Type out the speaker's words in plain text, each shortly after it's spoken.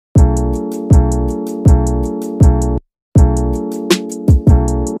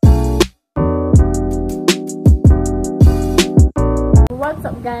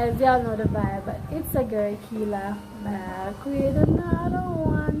Guys, y'all know the vibe, but it's a girl Keela back with another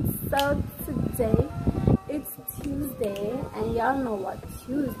one. So today it's Tuesday, and y'all know what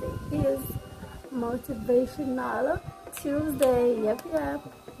Tuesday is. Motivational Tuesday. Yep.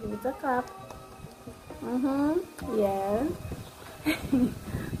 Give it a clap. Yeah.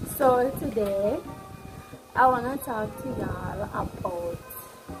 So today I wanna talk to y'all about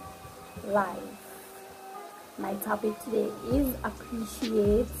life. My topic today is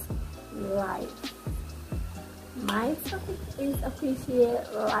appreciate life. My topic is appreciate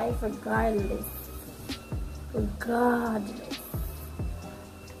life regardless of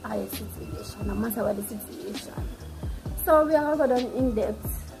the situation, no matter what the situation. So we are going in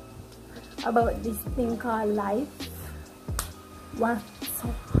depth about this thing called life, what's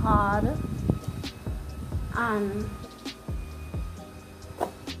so hard and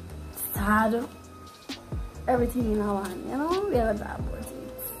sad. Everything in our hand, you know, we are talk about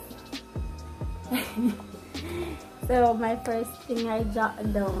it. So my first thing I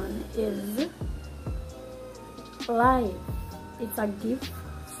jot down is life. It's a gift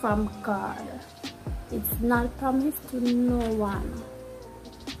from God. It's not promised to no one.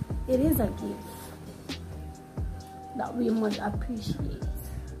 It is a gift that we must appreciate.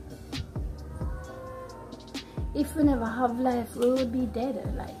 If we never have life, we would be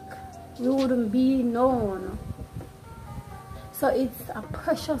dead. Like, we wouldn't be known. So it's a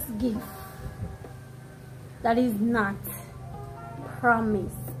precious gift that is not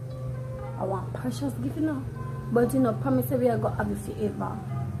promised. I want precious gift, you know, but you know, promise that we are going to have it forever.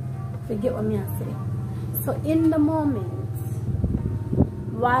 Forget what I say. So in the moment,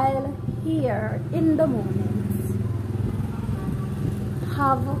 while here in the moment,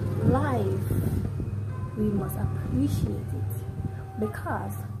 have life, we must appreciate it,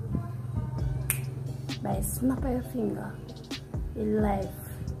 because by a snap of your finger, a life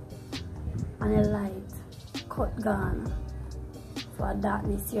and a light cut gone. For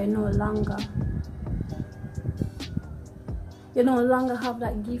darkness, you no longer have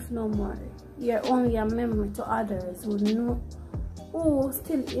that gift no more. You're only a memory to others who know, who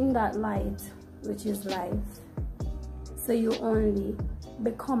still in that light, which is life. So you only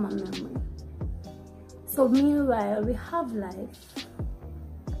become a memory. So meanwhile, we have life.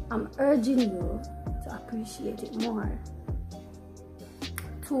 I'm urging you to appreciate it more.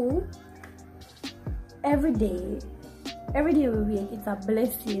 2, every day we wake, it's a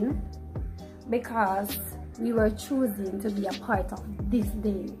blessing, because we were choosing to be a part of this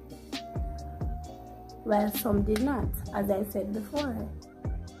day, while some did not. As I said before,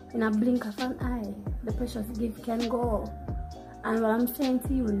 in a blink of an eye, the precious gift can go. And what I'm saying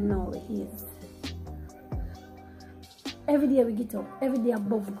to you now is, every day we get up, every day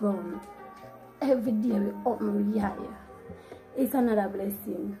above ground, every day we open we high. It's another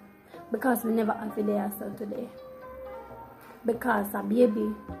blessing, because we never have a day ourselves today. Because a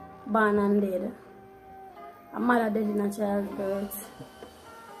baby born and dead, a mother dead in a childbirth,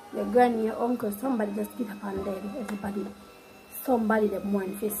 your granny, your uncle, somebody just get up and dead. Everybody, somebody that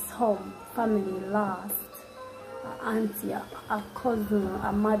mourn for some family lost, an auntie, a cousin,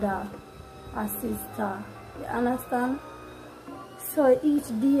 a mother, a sister. You understand? So each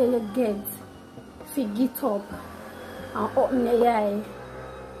day you get, if you get up and open your eye,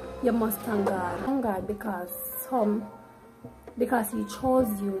 you must thank God. Thank God because He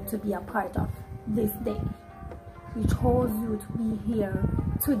chose you to be a part of this day. He chose you to be here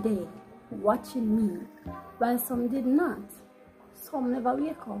today, watching me, while some did not. Some never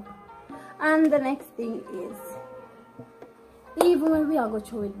wake up. And the next thing is, even when we are going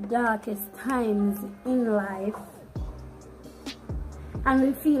through the darkest times in life, and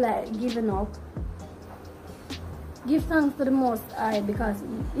we feel like giving up, give thanks to the Most High, because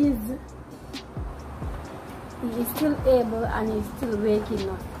He is still able and He's still waking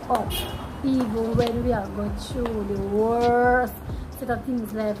us up, even when we are going through the worst set of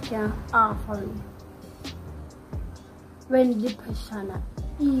things life can offer. When depression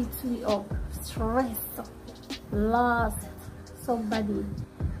eats we up, stress, loss, somebody,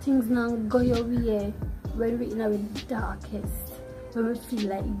 things not go your way, when we're in our darkest, when we feel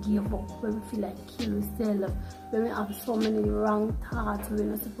like give up, when we feel like kill ourselves, when we have so many wrong thoughts we're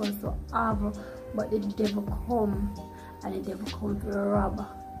not supposed to have, but the devil come, and the devil come to rob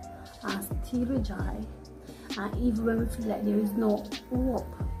and steal the joy. And even when we feel like there is no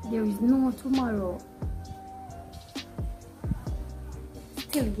hope, there is no tomorrow,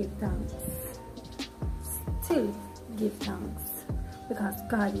 still give thanks. Still give thanks, because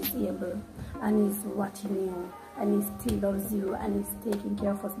God is able, and He's watching you, and He still loves you, and He's taking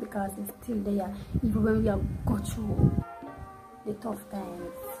care of us, because He's still there even when we are go through the tough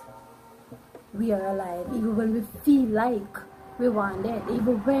times, we are alive. Even when we feel like we want dead,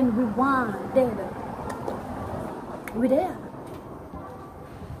 even when we want dead, we're there.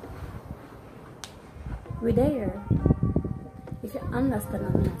 We're there. If you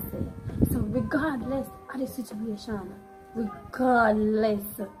understand what I say. So regardless of the situation,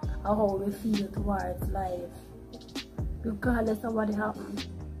 regardless of how we feel towards life, regardless of what happens,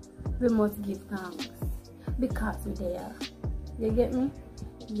 we must give thanks because we're there. You get me?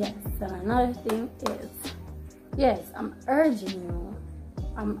 Yes. And another thing is, yes, I'm urging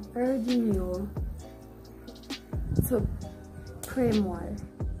you to pray more.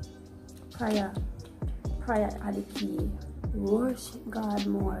 Prayer are the key. Worship God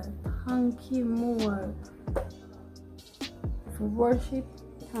more. Thank Him more. For worship,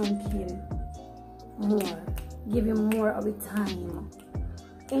 thank Him more. Give Him more of the time.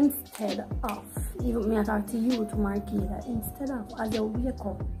 Instead of, even me I talk to you, to Marquita, instead of as you wake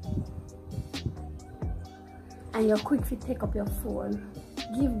up and you're quick to take up your phone,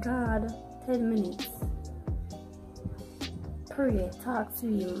 give God 10 minutes. Pray, talk to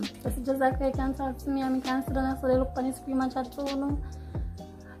Him. Just like I can talk to me, and I can sit down and so they look on the screen and chat to him.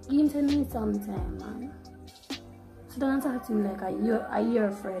 Give him 10 minutes sometime, man. Sit down and talk to him like a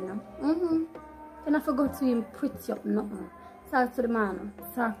year friend. Then I forgot to him pretty up nothing. Talk to the man,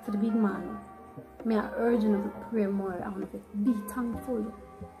 talk to the big man. May I urge you to pray more and be thankful.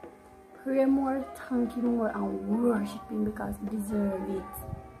 Pray more, thank Him more, and worship Him because you deserve it.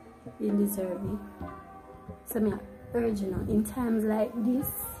 You deserve it. So may I urge you, in times like this,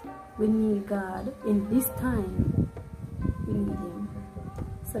 we need God. In this time, we need Him.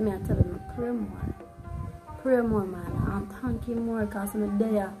 So may I tell you, pray more. Pray more, man, and thank Him more because we're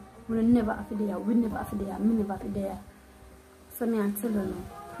there. We never have to there. We never have to there. Me never have to there. So may I tell you,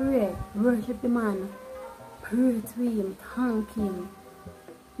 pray, worship the man, pray to Him, thank Him.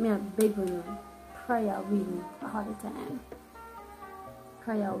 May I beg you, prayer win all the time.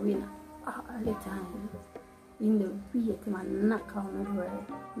 Prayer win all the time. In the way to knock on the door,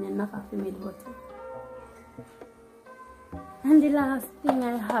 and knock off the mid button. And the last thing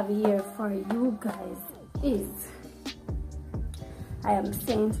I have here for you guys is, I am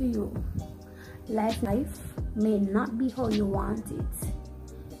saying to you, life may not be how you want it.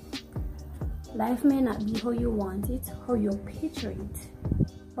 Life may not be how you want it, how you picture it.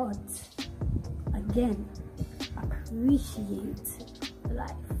 But again, appreciate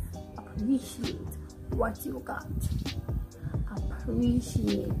life. Appreciate what you got.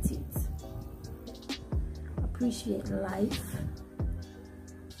 Appreciate it. Appreciate life.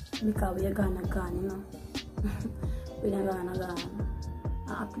 Because we're gone, you know. We're gone.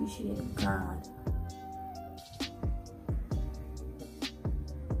 I appreciate God.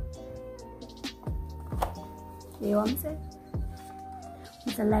 You know what I'm saying?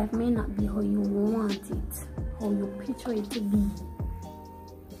 Because life may not be how you want it, how you picture it to be,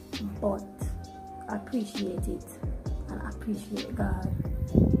 but appreciate it and appreciate God.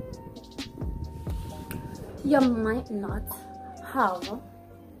 You might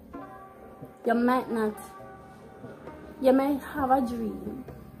have a dream,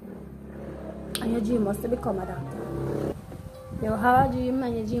 and your dream was to become a doctor. You have a dream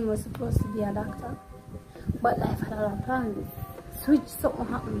and your dream was supposed to be a doctor, but life had other plans. Switch, something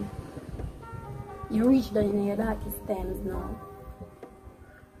happened. You reach down in your darkest times now.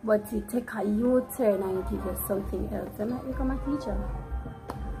 But you take a U-turn and you give you something else. You might become a teacher,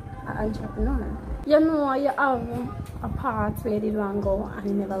 an entrepreneur. You know, you have a part where you did want to go and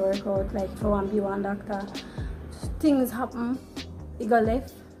it never work out, like to want to be one doctor. Things happen, you go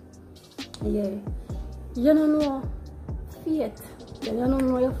left. Yeah. You don't know fate. You don't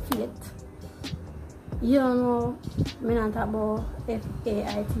know your fate. You don't know, me not talk about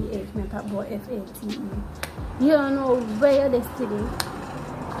F-A-I-T-H, me talk about F-A-T-E. You don't know where your destiny.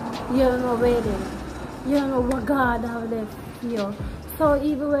 You don't know where it is. You don't know what God have left here. So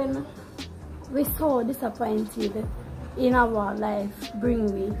even when we're so disappointed in our life,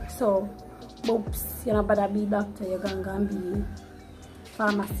 so oops, you're not better be doctor, you're gonna be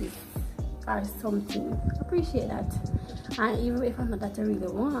pharmacist or something. Appreciate that. And even if I'm not that I really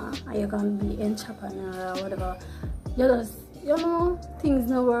want, and you're gonna be entrepreneur or whatever, you know, things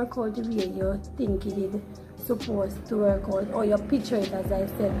don't work out the way you think it is supposed to work out, or you picture it, as I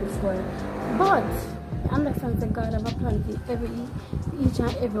said before. But understand that God have a plan for each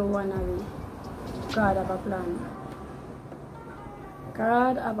and every one of you. God have a plan.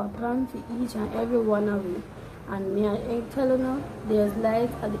 God have a plan for each and every one of you. And me I tell you now, there's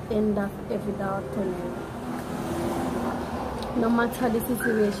light at the end of every dark tunnel. No matter the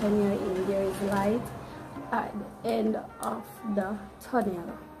situation you're in, there is light at the end of the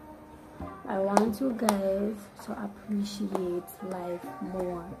tunnel. I want you guys to appreciate life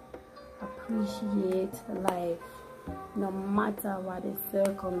more. Appreciate life no matter what the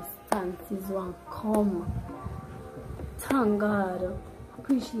circumstances will come. Thank God.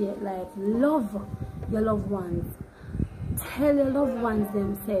 Appreciate life. Love your loved ones. Tell your loved ones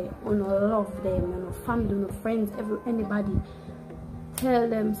them say you know love them, you know family, you know friends, anybody. Tell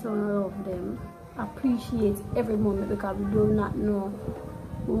them so you love them. Appreciate every moment because we do not know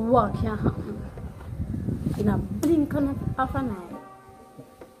what can happen in a blink of an eye.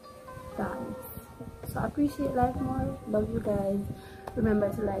 Guys, so appreciate life more. Love you guys.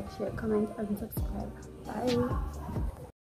 Remember to like, share, comment, and subscribe. Bye.